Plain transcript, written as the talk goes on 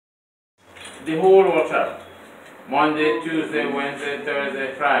the whole workshop. Monday, Tuesday, Wednesday,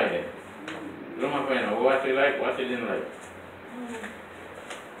 Thursday, Friday. Don't know what you like, what you didn't like.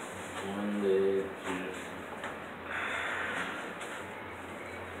 Monday, Tuesday.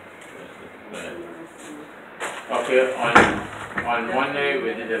 Okay, on Monday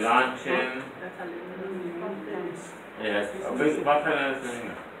we did the launching. Yes, okay, what kind of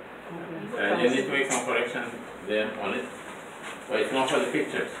thing? You need to make some corrections there on it. But it's not for the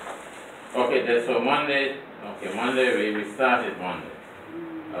pictures. Okay, then so Monday, Monday we started Monday.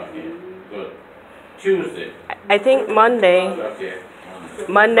 Okay, good. Tuesday. I think Monday. Okay.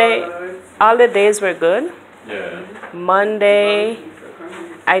 Monday, all the days were good. Yeah. Monday,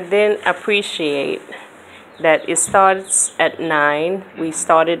 I didn't appreciate that it starts at 9. We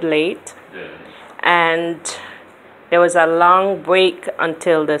started late. Yeah. And there was a long break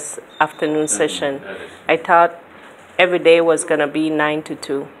until this afternoon session. I thought every day was going to be 9 to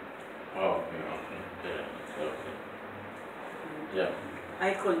 2. Oh, okay. Yeah.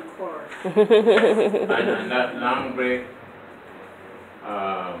 I concur. And that long break,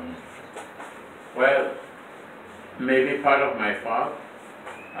 well, maybe part of my fault,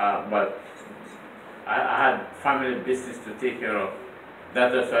 but I had family business to take care of.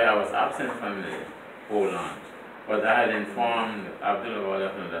 That was why I was absent from the whole lunch. But I had informed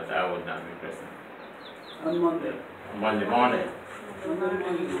Abdullah that I would not be present. On Monday. Monday morning. To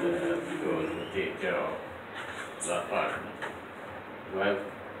take care of that part. Well,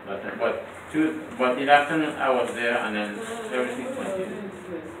 but in the afternoon I was there and then everything continued.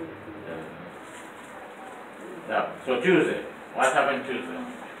 Yeah. So Tuesday, what happened Tuesday?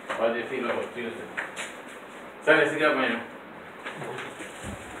 What do you feel about Tuesday? Sorry, sit up, man.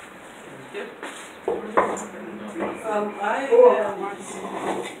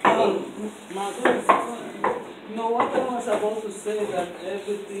 What I was about to say that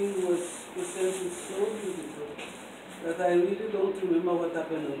everything was presented so beautiful that I really don't remember what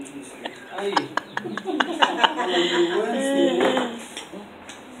happened on Tuesday. On Wednesday.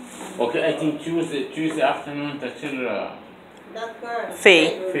 Okay, I think Tuesday afternoon the children. That girl. Faye.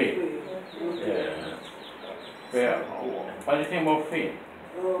 Yeah. Yeah. What do you think about Faye?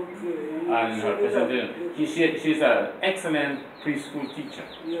 Okay. And her presentation. She's an excellent preschool teacher.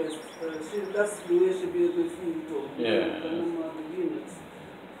 Yes, that's the way she be able to feel too. Yeah.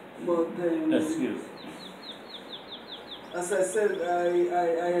 But Excuse. as I said,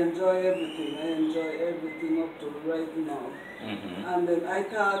 I enjoy everything. I enjoy everything up to right now. And then I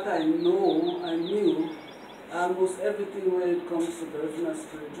thought I knew almost everything when it comes to Garifuna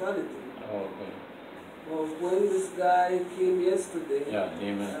spirituality. Oh, okay. But when this guy came yesterday,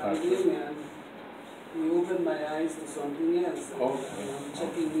 Damien, he opened my eyes to something else. Okay. And I'm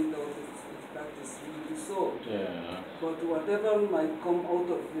checking it out if that is really so. Yeah. But whatever might come out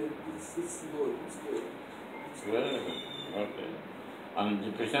of it, it's good. It's good. It's good. Okay. And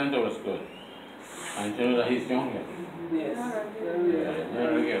the presenter was good. And you know that he's younger. Yes.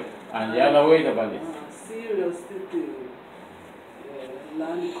 Very good. And the other way about it. Serious to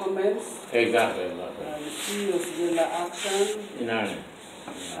land comments. Exactly. And serious guerrilla action. In Ireland.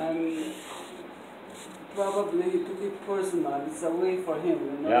 And probably he took it personal. It's a way for him,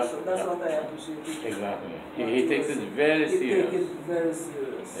 So that's what I appreciate. Exactly. He takes it very serious. He takes it very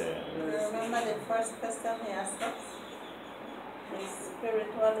serious. Yeah. Remember the first question he asked us? Is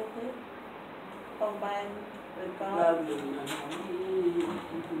spirituality combined with God?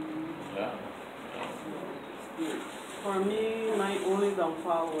 Yeah. For me, my only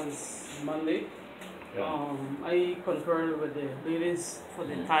downfall was Monday. Yeah. I concurred with the ladies for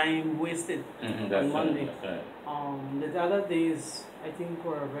the time wasted on Monday. Right. The other days, I think,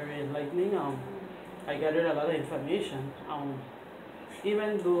 were very enlightening. I gathered a lot of information.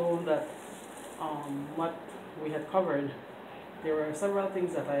 Even though that what we had covered, there were several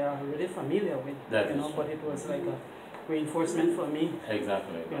things that I am already familiar with, but it was like a reinforcement for me.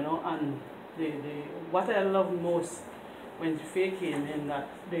 Exactly. And what I love most when Faye came in, that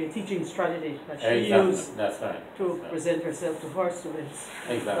the teaching strategy that she used to present herself to her students.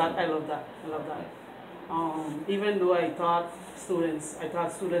 Exactly. I love that. Even though I taught students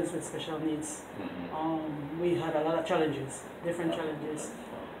with special needs, we had a lot of challenges, different challenges.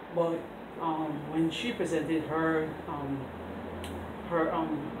 But when she presented her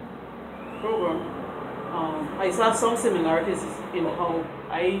program, I saw some similarities in how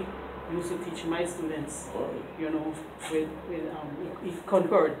I used to teach my students, with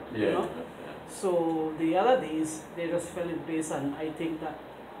concurred, So the other days, they just fell in place, and I think that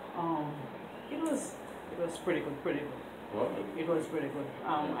it was pretty good. It was pretty good.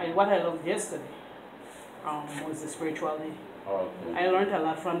 What I loved yesterday was the spirituality Okay. I learned a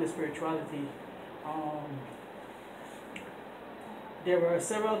lot from the spirituality. There were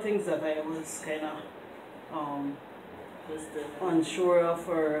several things that I was kind of unsure of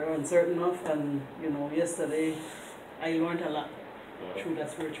or uncertain of, and yesterday I learned a lot through that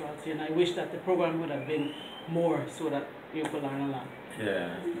spirituality, and I wish that the program would have been more so that you could learn a lot.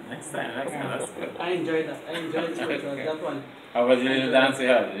 Yeah. Next time, that's good. I enjoyed that. I enjoyed spirituality. That one. How was the dance you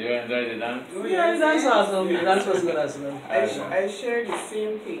had? Did you enjoy the dance? Yeah, the dance was awesome. The dance was good as well. I share the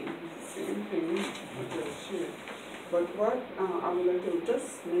same thing. What I share. But what I would like to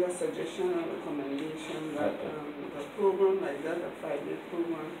just make a suggestion and recommendation that a program like that, a 5-day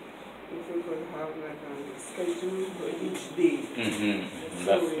program, if we could have like a schedule for each day,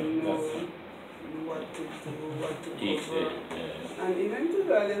 so we know what to do, what to cover, and even to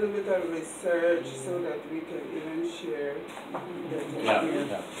do a little bit of research so that we can even share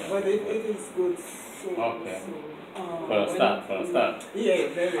that. But it is good. So, for a start. Yeah,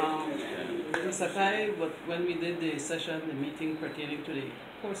 very. Mr. Kai, but when we did the session, the meeting pertaining to the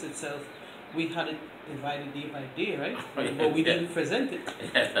course itself, we had it divided day by day, right? But we didn't present it.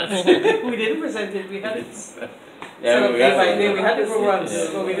 We didn't present it, we had it. So day by day, we had the programs,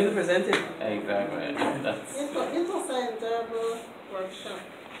 but we didn't present it. Exactly. It was an enjoyable workshop.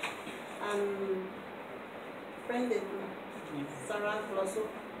 And friend Sarah also,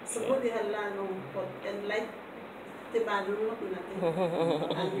 so they had learned, but like the bedroom,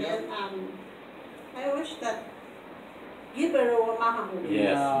 and then I wish that give her a Mahamud.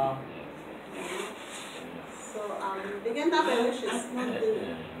 Yes. So again, that I wish is not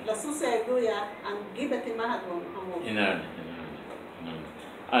the society do ya and give it to Mahamud.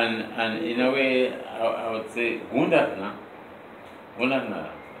 And in a way, I would say Gundatna.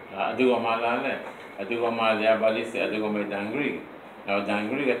 Adigo Malale, Adigo Malia Balisi, Adigo Dangri. Now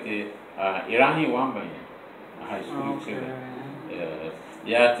Dangri at the Irani Wamba. High school children.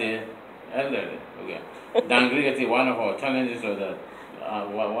 Yate, elderly. Okay. Dangri, one of our challenges was that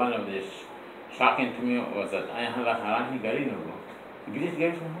one of the shocking to me was that I had a Harani Garino. You didn't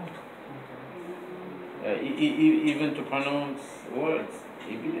get from home. Even to pronounce words,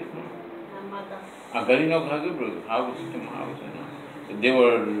 you didn't know. Garino Hagabru, how was it? They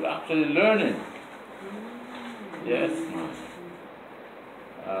were actually learning. Yes,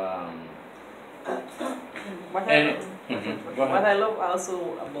 What I love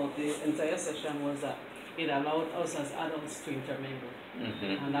also about the entire session was that it allowed us as adults to intermingle,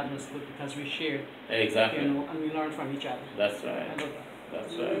 and that was good because we shared, exactly, and we learned from each other. That's right. I love that.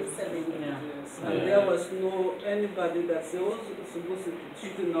 That's right. Yes. And there was no anybody that said, "Oh, supposed to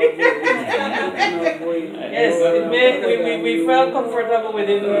cheat in our boy." Yes, it made we felt comfortable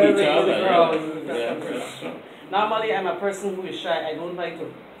within the crowd. Normally, I'm a person who is shy. I don't like to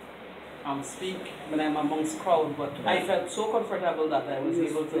speak when I'm amongst crowd, but I felt so comfortable that I was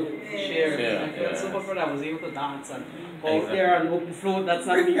able to share. I felt so comfortable I was able to dance and go out there and open float. That's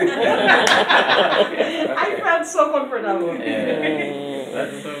not me. I felt so comfortable.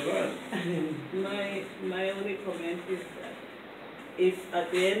 That's so good. My only comment is that if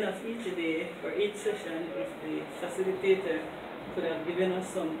at the end of each day or each session, if the facilitator could have given us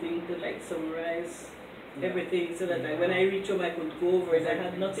something to like summarize everything so that when I reach home I could go over it. I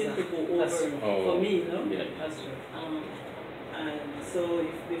had nothing to go over for me, no? Yeah. That's true. And so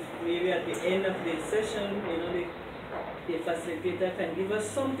if maybe at the end of the session, the facilitator can give us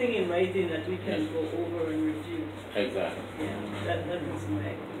something in writing that we can go over and review. Exactly. Yeah, that was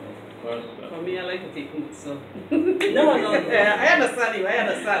my. For me, I like to take notes, so. No. I understand you, I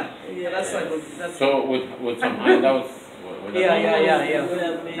understand. Yeah, that's good. That's so with some handouts? Yeah. That would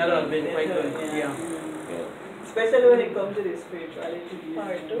have been quite good. Yeah. Especially when it comes to the spirituality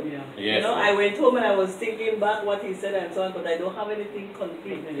part too. Yeah. Yes. I went home and I was thinking back what he said and so on, but I don't have anything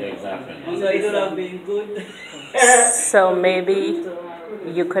concrete. Exactly. So it would have been good. So maybe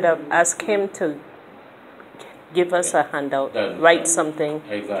you could have asked him to give us a handout, write something.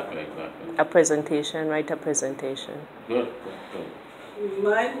 Exactly. A presentation, write a presentation. Good.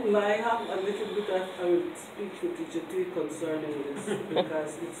 I have a little bit of, I will speak to Teacher T concerning this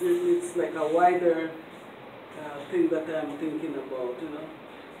because it's like a wider thing that I'm thinking about,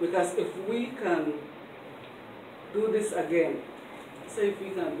 because if we can do this again, say if we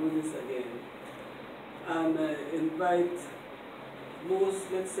can do this again, and invite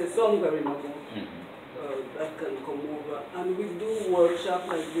most, let's say, some Garifuna that can come over, and we do workshop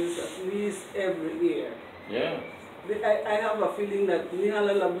like this at least every year. Yeah. I have a feeling that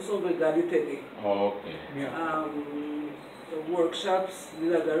Nihala Labuso Megaditedi. Oh, okay. Yeah. The workshops,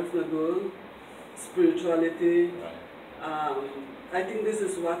 Nila Garifuna do, spirituality. Right. I think this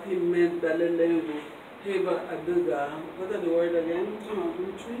is what he meant, Dalelengu, have a bigger, what are the word again?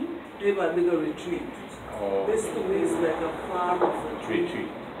 Retreat? Have a bigger retreat. Oh, This to me is like a farm of retreat. retreat.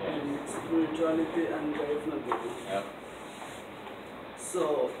 And spirituality and Garifuna. Yeah.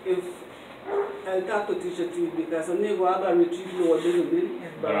 So if I'll talk to Teacher T because I never have a retreat lower than me,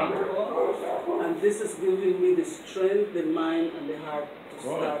 and this is giving me the strength, the mind, and the heart to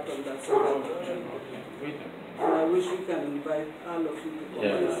start on that side. And I wish we can invite all of you to come.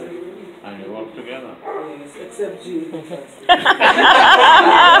 Yeah. And we work together. Yes, except Jean.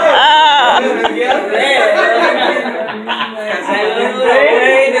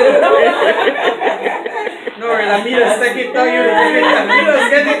 No, Ramiro, take it down. Ramiro's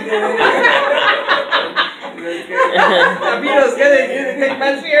getting Ramiro's getting you take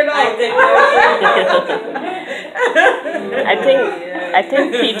my share now. I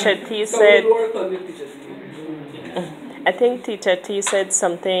think Teacher T So said. we'll work on it, Teacher T. I think Teacher T said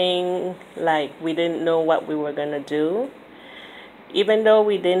something like we didn't know what we were going to do. Even though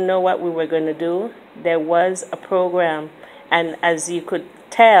we didn't know what we were going to do, there was a program. And as you could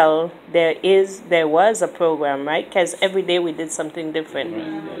tell, there was a program, right? Because every day we did something different.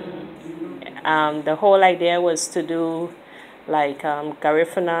 The whole idea was to do like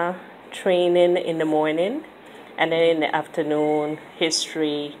Garifuna training in the morning. And then in the afternoon,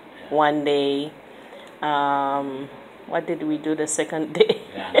 history, one day. What did we do the second day?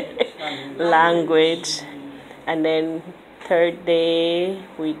 Language. And then third day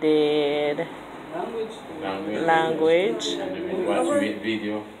we did language. And we watch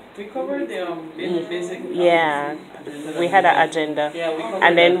video. We covered the basic. Yeah, we had an agenda. Yeah, we covered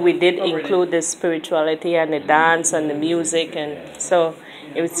and then that. we did Covered include it. the spirituality and the dance and the music, and so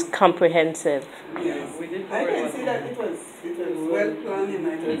it was comprehensive. Yes. We did I cover can it. see that it was well planned and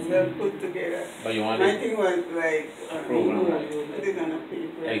it was well put together. But you want My it thing was like program, right? put it on a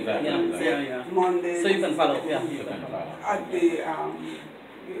paper. Exactly. Yeah. Monday. So you can follow. Yeah. You can follow. At the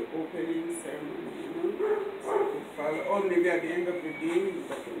opening ceremony, you know. So you could follow. Or maybe at the end of the day you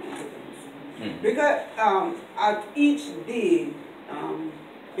document it. Because at each day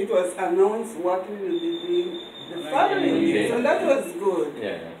it was announced what we will be doing the following day. So that was good.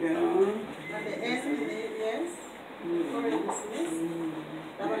 Yeah. You know. At the end, yes. For instance,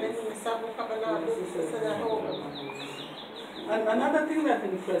 And another thing that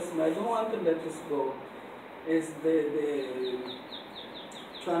impressed me, I don't want to let this go, is the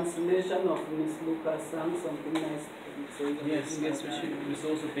translation of Miss Lucas' song, something nice. Yes, we should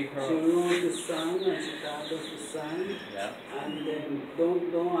also pick her She up. wrote the song and she taught us the song. Yeah. And then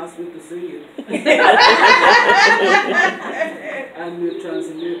don't ask me to sing it. And we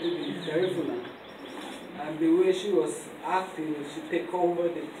translated it in Garifuna. And the way she was acting, she take over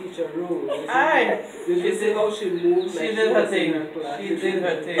the teacher role. Aye. Did you see how she moved? She like did her was in thing. class? She did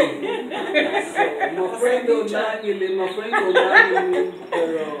her thing. So, my friend Onagili,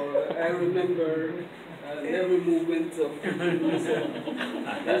 pero I remember every movement of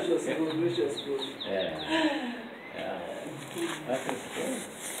that was good, which was good. Yeah. Yeah. That is good.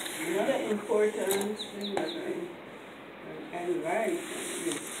 Another important thing that I like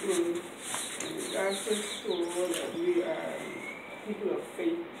in school is also show that we are people of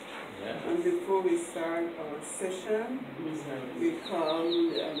faith. Yeah. And before we start our session, we call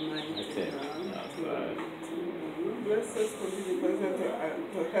the Almighty Okay. God Right. to bless us, continue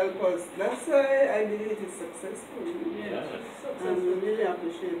to help us. That's why I believe it is successful. Yeah. And we really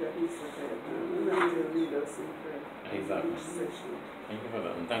appreciate that Mr. And that will lead us in prayer. Exactly. Each session. Thank you for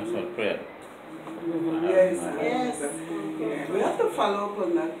that. And thanks for prayer. Yes, Yes. yeah. We have to follow up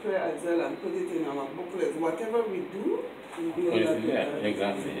on that prayer as well and put it in our booklets. Whatever we do, we do Put it that in there.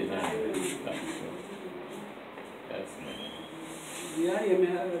 Exactly. That's true. That's me. Yeah, you may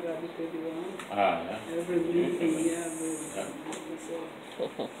have a rabbit if you want. Yeah. Every meeting, yeah. Yeah.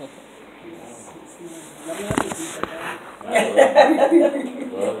 I'm not a teacher.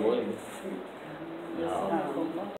 Well,